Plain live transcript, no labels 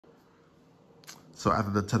So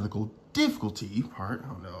after the technical difficulty part, I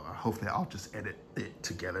don't know, hopefully I'll just edit it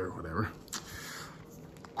together or whatever.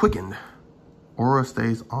 Quicken. Aura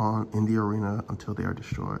stays on in the arena until they are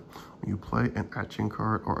destroyed. When you play an action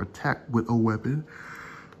card or attack with a weapon,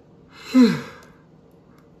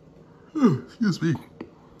 excuse me,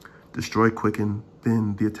 destroy Quicken,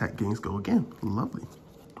 then the attack gains go again. Lovely.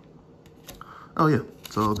 Oh yeah,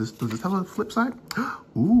 so does this have a flip side?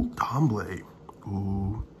 Ooh, Dawnblade.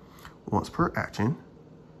 Ooh, once per action,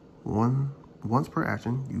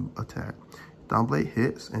 you attack. Dawnblade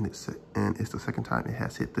hits, and it's the second time it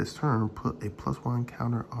has hit this turn. Put a +1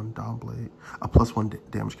 counter on Dawnblade, a +1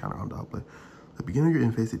 damage counter on Dawnblade. At the beginning of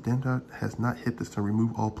your phase, if Dawnblade has not hit this turn,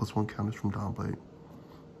 remove all +1 counters from Dawnblade.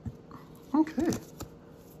 Okay.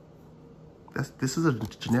 This is a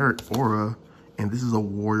generic aura, and this is a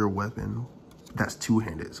warrior weapon that's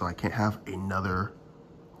two-handed, so I can't have another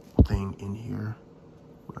thing in here.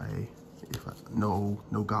 No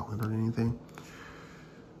gauntlet or anything.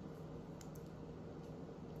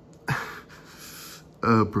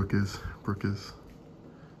 Brooke is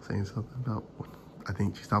saying something about, I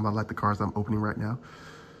think she's talking about like the cards I'm opening right now.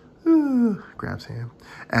 Grabs hand.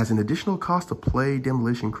 As an additional cost to play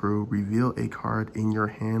Demolition Crew, reveal a card in your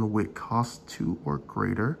hand with cost 2 or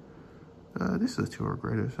greater. This is 2 or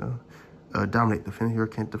greater, so. Dominate. Defend hero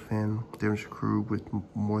can't defend Demolition Crew with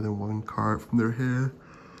more than 1 card from their hand.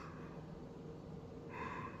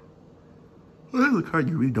 Well, there's a card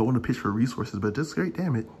you really don't want to pitch for resources, but it's great,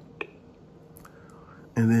 damn it.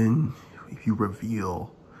 And then if you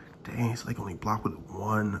reveal, dang, it's like only block with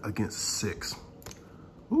 1 against 6.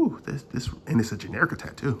 Ooh, this, and it's a generic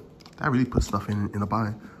attack too. That really puts stuff in a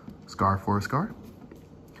bind. Scar for a Scar.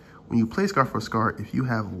 When you play Scar for a Scar, if you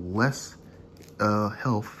have less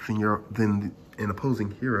health than an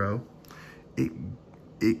opposing hero, it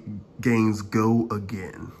gains Go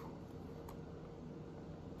Again.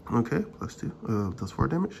 Okay, +2. Does 4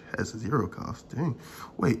 damage. Has a 0 cost. Dang.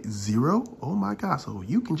 Wait, 0? Oh my god. So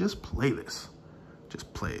you can just play this.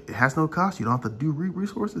 Just play it. It has no cost. You don't have to do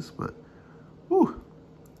resources, but whew.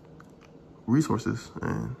 Resources,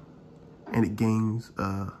 and it gains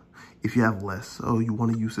if you have less. So you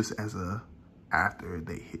want to use this as a after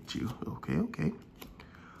they hit you. Okay.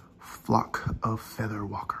 Flock of Feather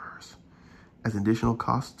Walkers. As an additional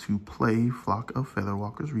cost to play Flock of Feather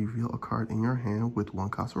Walkers, reveal a card in your hand with 1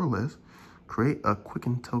 cost or less. Create a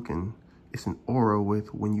Quicken token. It's an aura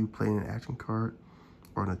with when you play an action card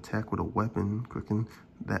or an attack with a weapon, Quicken,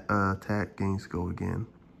 that attack gains Go Again.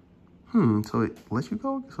 So it lets you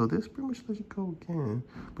go. So this pretty much lets you go again,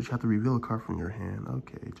 but you have to reveal a card from your hand.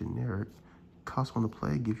 Okay, generic. Cost 1 to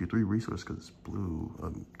play, gives you 3 resources because it's blue,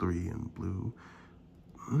 3 and blue.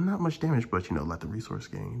 Not much damage, but you know, let the resource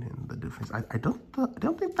gain and the defense. I don't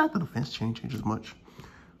think that the defense changes much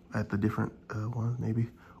at the different ones. Maybe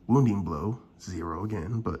Wounding Blow 0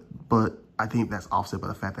 again, but I think that's offset by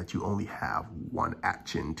the fact that you only have 1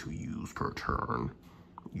 action to use per turn.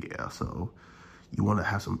 Yeah, so you want to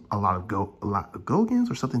have a lot of go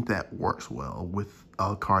agains or something that works well with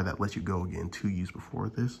a card that lets you go again 2 use before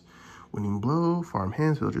this. Winning Blow, farm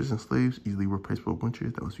hands, villagers, and slaves, easily replaceable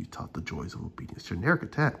winters that must be taught the joys of obedience. Generic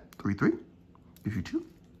attack, 3/3, gives you 2,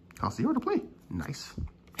 cost 0 to play. Nice.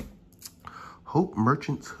 Hope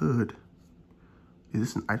Merchant's Hood. Is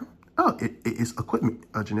this an item? Oh, it is equipment,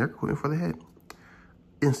 a generic equipment for the head.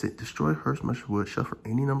 Instant, destroy Hearst Much Wood, shuffle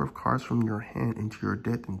any number of cards from your hand into your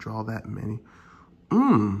deck and draw that many.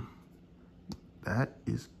 That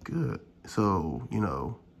is good. So, you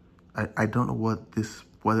know, I don't know what this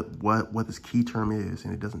key term is,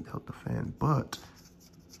 and it doesn't help defend, but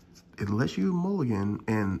it lets you mulligan,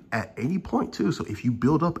 and at any point too. So if you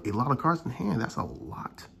build up a lot of cards in hand, that's a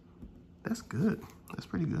lot. That's good. That's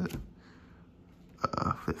pretty good.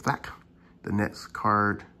 Flack. The next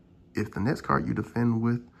card, if the next card you defend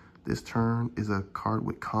with this turn is a card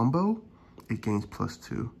with combo, it gains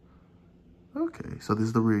 +2. Okay, so this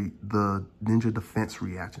is the ninja defense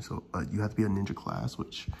reaction. So you have to be a ninja class,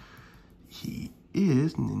 which he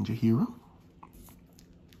is Ninja Hero.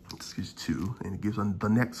 Excuse 2, and it gives on the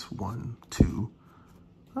next one 2.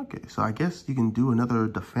 Okay, so I guess you can do another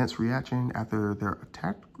defense reaction after their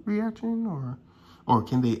attack reaction, or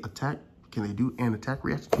can they attack? Can they do an attack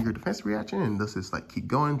reaction to your defense reaction, and this is like keep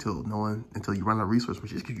going until you run out of resource,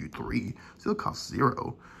 which just gives you 3. Still costs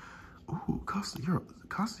 0. Ooh, cost 0.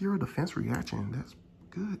 Cost 0 defense reaction. That's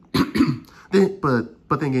good.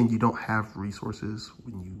 but then again, you don't have resources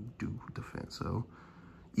when you do defense, so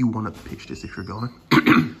you want to pitch this if you're going.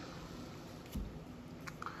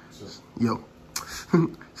 Yo,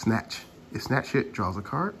 Snatch. If Snatch hit, draws a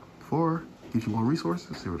card. 4, gives you 1 resource.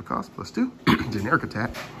 0 to cost, +2. Generic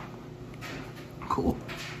attack. cool.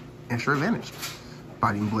 Extra advantage.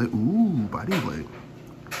 Biting blade. Ooh, biting blade.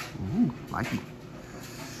 Ooh, like it.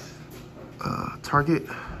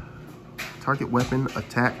 Target weapon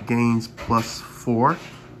attack gains +4.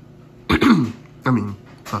 I mean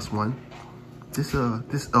 +1. This is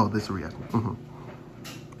a reaction.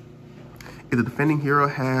 If the defending hero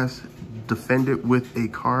has defended with a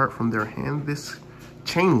card from their hand, this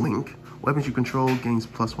chain link weapons you control gains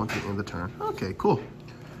 +1 to the end of the turn. Okay, cool.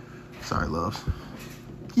 Sorry, loves.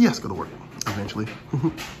 Yes, go to work eventually.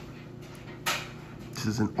 This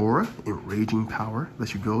is an aura, enraging power.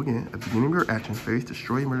 Lets you go again. At the beginning of your action phase,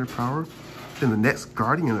 destroy emergent power. Then the next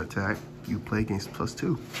guardian attack you play gains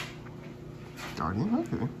 +2. Guardian,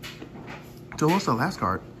 okay. So what's the last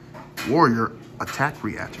card? Warrior attack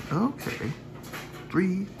reaction. Okay.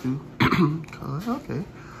 3, 2, okay.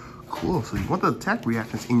 Cool. So you want the attack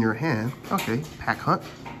reactions in your hand. Okay. Pack hunt.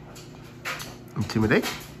 Intimidate.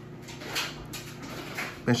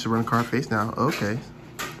 Bench to run card face now. Okay.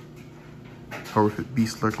 Horrific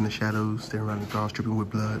beast lurking in the shadows, staring around the ground, dripping with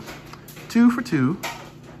blood. 2 for 2.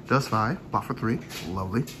 Does 5. Block for 3.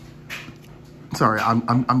 Lovely. Sorry, I'm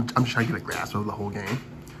just trying to get a grasp of the whole game.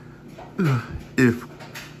 If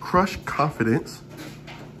Crush Confidence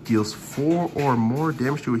deals 4 or more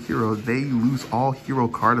damage to a hero, they lose all hero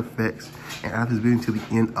card effects and add this ability to the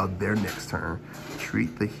end of their next turn.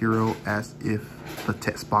 Treat the hero as if the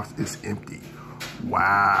text box is empty.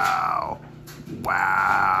 Wow.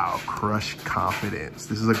 Wow. Crush Confidence.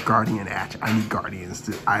 This is a guardian action. I need guardians.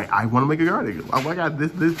 I want to make a guardian. Oh my god,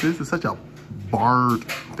 this is such a bard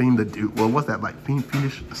thing to do. Well, what's that, like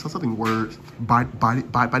fiendish something words,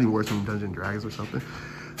 biting words from Dungeons and Dragons or something.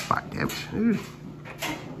 5 damage.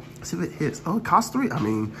 Let's see if it hits. Oh, it costs 3. I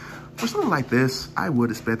mean, for something like this, I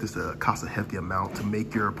would expect this to cost a hefty amount to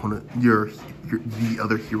make your opponent, the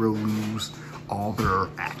other hero, lose all their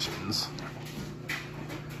actions.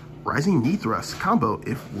 Rising Knee Thrust combo.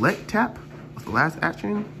 If let tap was the last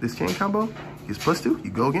action, this chain combo is +2.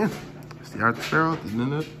 You go again. It's the Art of the Sparrow.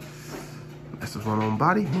 That's his one on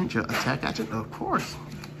body. Ninja attack action, of course.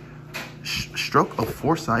 Stroke of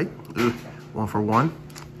Foresight. 1 for 1.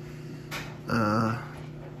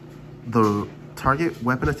 The target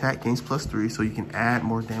weapon attack gains +3, so you can add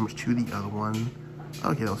more damage to the other one.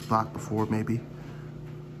 Okay, that was blocked before, maybe.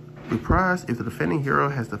 Reprise. If the defending hero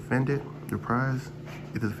has defended. Reprise.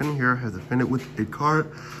 If the defending hero has defended with a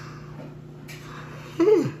card.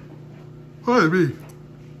 Pardon me.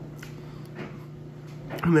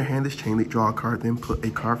 In their hand, this chain link, draw a card, then put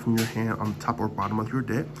a card from your hand on the top or bottom of your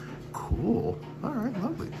deck. Cool. All right,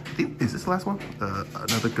 lovely. Is this the last one?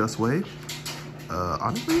 Another Gust Wave.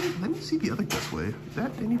 Honestly, let me see the other Gust Wave. Is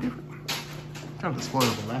that any different? I'm trying to spoil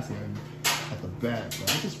the last one at the back,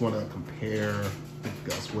 but I just want to compare the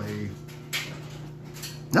Gust Wave.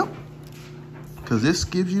 Nope. Because this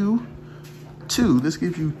gives you 2, this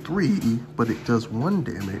gives you 3, but it does 1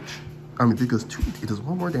 damage. I mean, it does 2, it does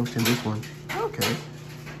 1 more damage than this one. Okay.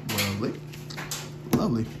 Lovely.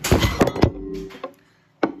 Lovely.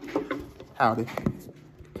 Howdy.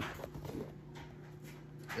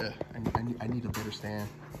 Yeah, I need a better stand.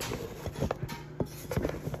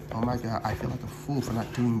 Oh my god, I feel like a fool for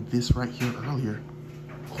not doing this right here earlier.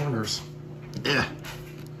 Corners. Yeah.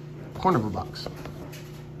 Corner of a box.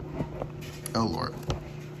 Oh lord.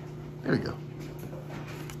 There we go.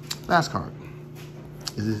 Last card.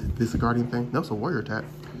 Is this a guardian thing? No, it's a warrior attack.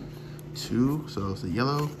 2, so it's a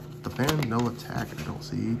yellow. Defend, no attack. I don't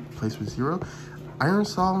see. Place for 0. Iron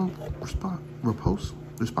Solemn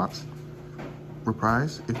response.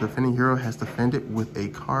 Reprise. If the defending hero has defended with a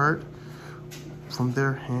card from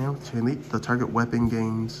their hand, the target weapon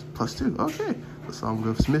gains +2. Okay. The Song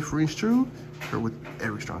of Smith rings true. Her with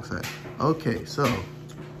every strong side. Okay, so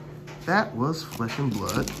that was Flesh and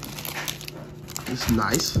Blood. It's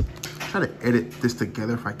nice. Try to edit this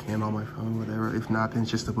together if I can on my phone, whatever. If not, then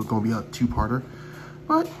it's just going to be a 2-parter.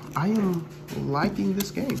 But I am liking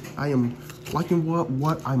this game. I am liking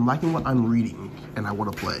what I'm reading, and I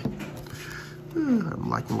want to play. I'm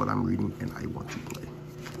liking what I'm reading, and I want to play.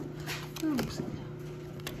 Let's see.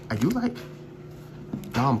 I do like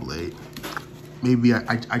Dawnblade. Maybe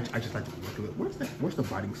I just like to look at it. Where's the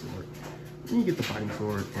biting sword? Let me get the biting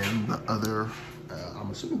sword and the other. I'm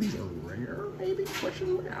assuming these are rare, maybe?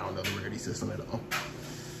 Question mark? I don't know the rarity system at all.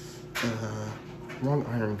 Wrong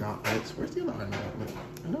Iron Gauntlets. Where's the other Iron Gauntlet?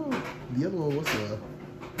 I know the other one was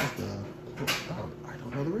I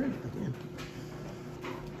don't know the rarity again.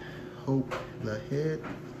 Hope the head.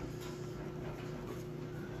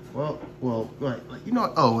 Well, like you know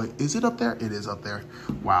what? Oh, wait, is it up there? It is up there.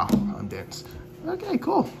 Wow, I'm dense. Okay,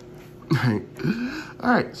 cool. All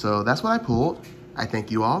right, so that's what I pulled. I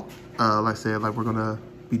thank you all. Like I said, like we're gonna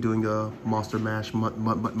be doing a Monster Mash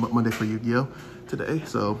Monday for Yu-Gi-Oh today.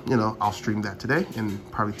 So, you know, I'll stream that today and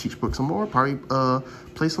probably teach Brooke some more. Probably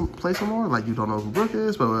play some more. Like, you don't know who Brooke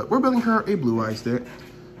is, but we're building her a Blue Eyes deck.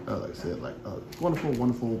 Like I said, like wonderful,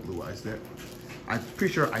 wonderful Blue Eyes deck. I'm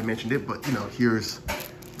pretty sure I mentioned it, but you know, here's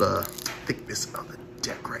the thickness of the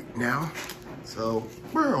deck right now. So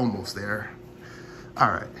we're almost there. All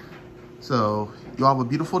right. So you all have a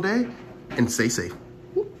beautiful day and stay safe.